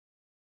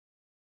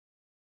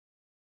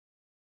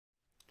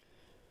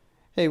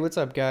Hey, what's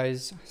up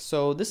guys?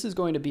 So this is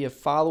going to be a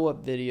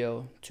follow-up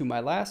video to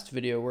my last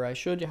video where I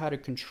showed you how to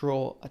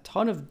control a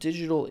ton of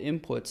digital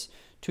inputs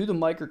to the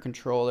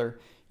microcontroller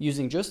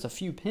using just a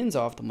few pins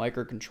off the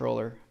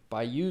microcontroller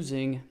by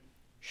using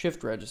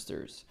shift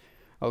registers.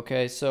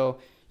 Okay, so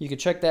you can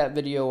check that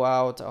video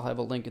out. I'll have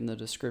a link in the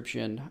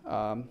description.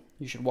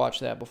 You should watch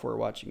that before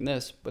watching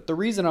this. But the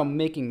reason I'm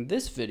making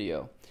this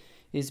video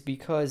is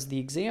because the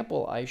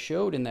example I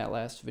showed in that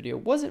last video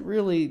wasn't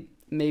really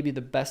maybe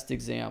the best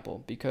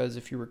example, because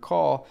if you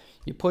recall,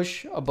 you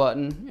push a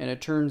button and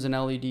it turns an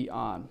LED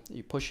on.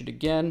 You push it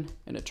again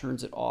and it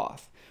turns it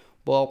off.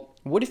 Well,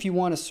 what if you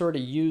want to sort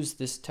of use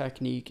this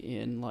technique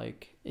in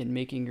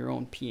making your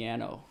own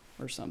piano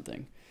or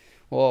something?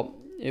 Well,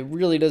 it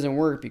really doesn't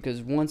work,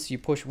 because once you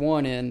push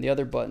one in, the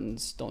other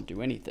buttons don't do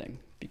anything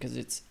because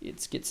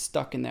it gets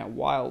stuck in that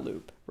while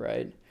loop,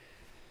 right?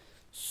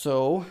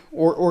 So,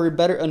 or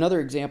better,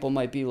 another example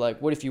might be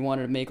like, what if you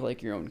wanted to make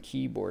like your own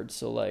keyboard?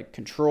 So like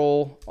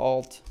Control,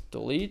 Alt,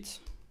 Delete,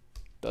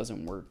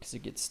 doesn't work because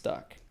it gets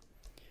stuck.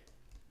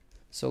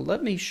 So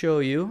let me show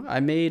you. I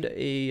made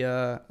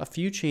a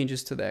few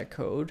changes to that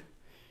code,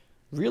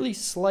 really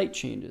slight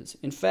changes.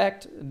 In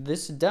fact,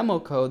 this demo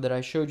code that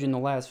I showed you in the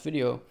last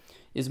video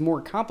is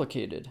more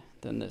complicated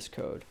than this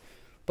code,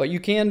 but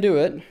you can do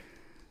it.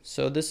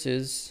 So this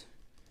is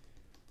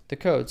the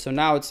code. So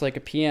now it's like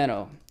a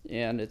piano,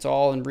 and it's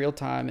all in real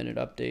time and it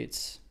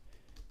updates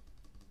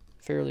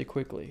fairly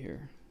quickly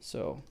here.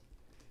 So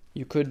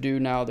you could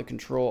do now the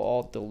Control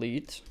Alt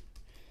Delete.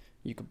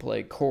 You could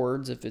play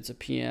chords if it's a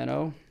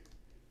piano.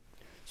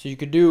 So you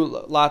could do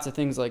lots of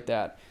things like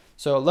that.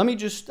 So I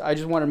just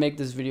want to make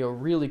this video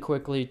really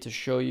quickly to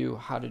show you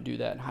how to do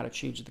that and how to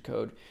change the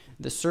code.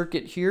 The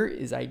circuit here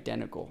is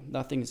identical.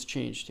 Nothing's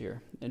changed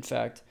here. In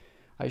fact,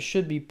 I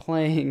should be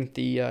playing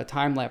the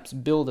time-lapse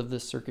build of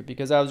this circuit,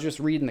 because I was just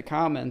reading the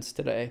comments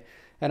today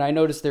and I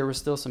noticed there was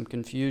still some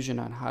confusion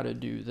on how to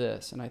do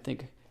this, and I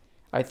think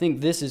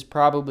this is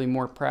probably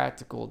more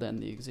practical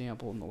than the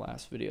example in the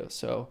last video.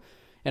 So,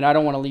 and I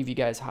don't want to leave you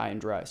guys high and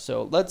dry.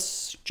 So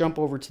let's jump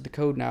over to the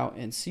code now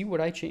and see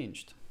what I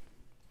changed.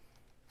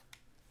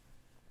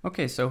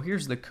 Okay, so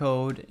here's the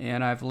code,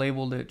 and I've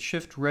labeled it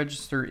Shift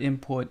Register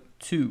Input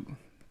to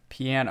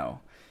Piano,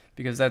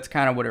 because that's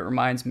kind of what it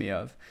reminds me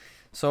of.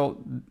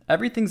 So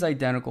everything's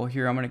identical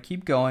here. I'm going to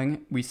keep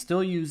going. We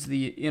still use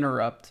the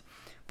interrupt,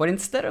 but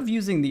instead of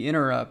using the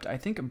interrupt, I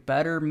think a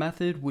better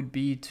method would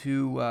be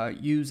to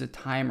use a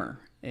timer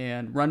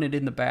and run it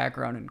in the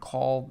background and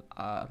call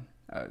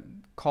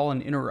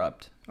an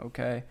interrupt,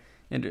 okay?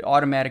 An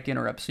automatic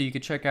interrupt. So you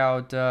could check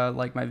out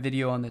like my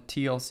video on the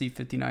TLC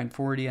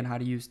 5940 and how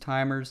to use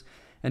timers,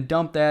 and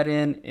dump that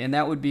in, and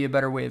that would be a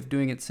better way of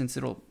doing it, since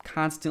it'll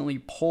constantly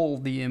pull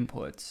the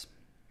inputs,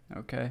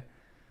 okay?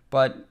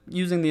 But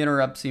using the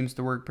interrupt seems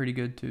to work pretty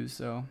good too.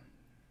 So,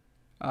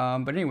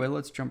 but anyway,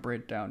 let's jump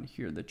right down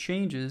here. The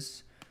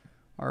changes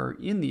are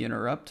in the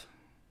interrupt,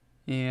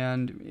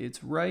 and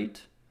it's right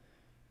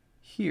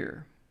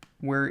here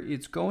where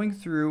it's going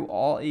through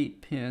all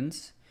 8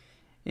 pins.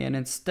 And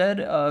instead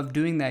of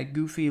doing that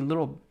goofy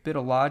little bit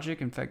of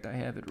logic, in fact, I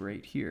have it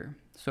right here.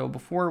 So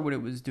before, what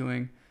it was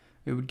doing,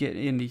 it would get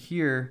into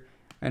here,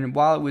 and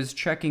while it was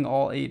checking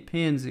all 8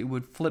 pins, it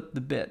would flip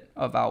the bit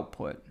of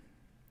output.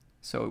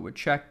 So it would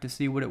check to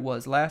see what it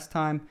was last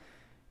time,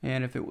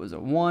 and if it was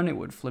a 1, it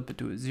would flip it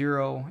to a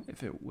 0.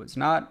 If it was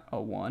not a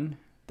 1,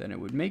 then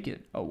it would make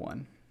it a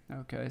 1.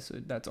 Okay,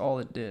 so that's all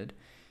it did.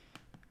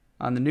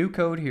 On the new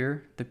code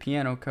here, the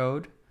piano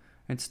code,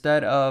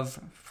 instead of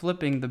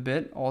flipping the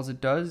bit, all it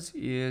does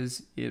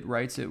is it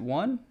writes it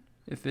 1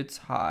 if it's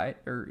high,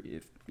 or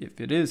if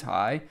it is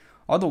high.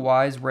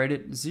 Otherwise, write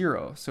it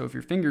 0. So if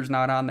your finger's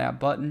not on that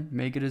button,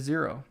 make it a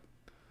 0.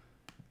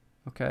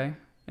 Okay?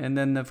 And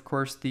then, of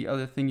course, the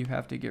other thing you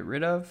have to get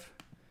rid of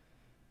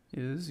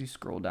is, you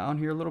scroll down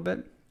here a little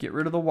bit, get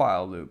rid of the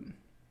while loop.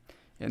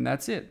 And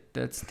that's it.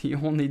 That's the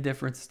only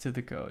difference to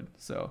the code.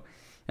 So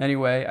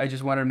anyway, I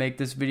just wanted to make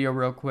this video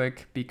real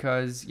quick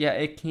because, yeah,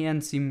 it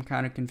can seem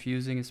kind of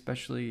confusing,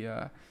 especially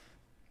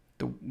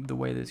the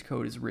way this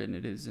code is written.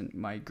 It isn't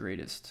my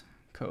greatest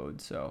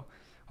code. So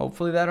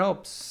hopefully that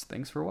helps.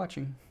 Thanks for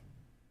watching.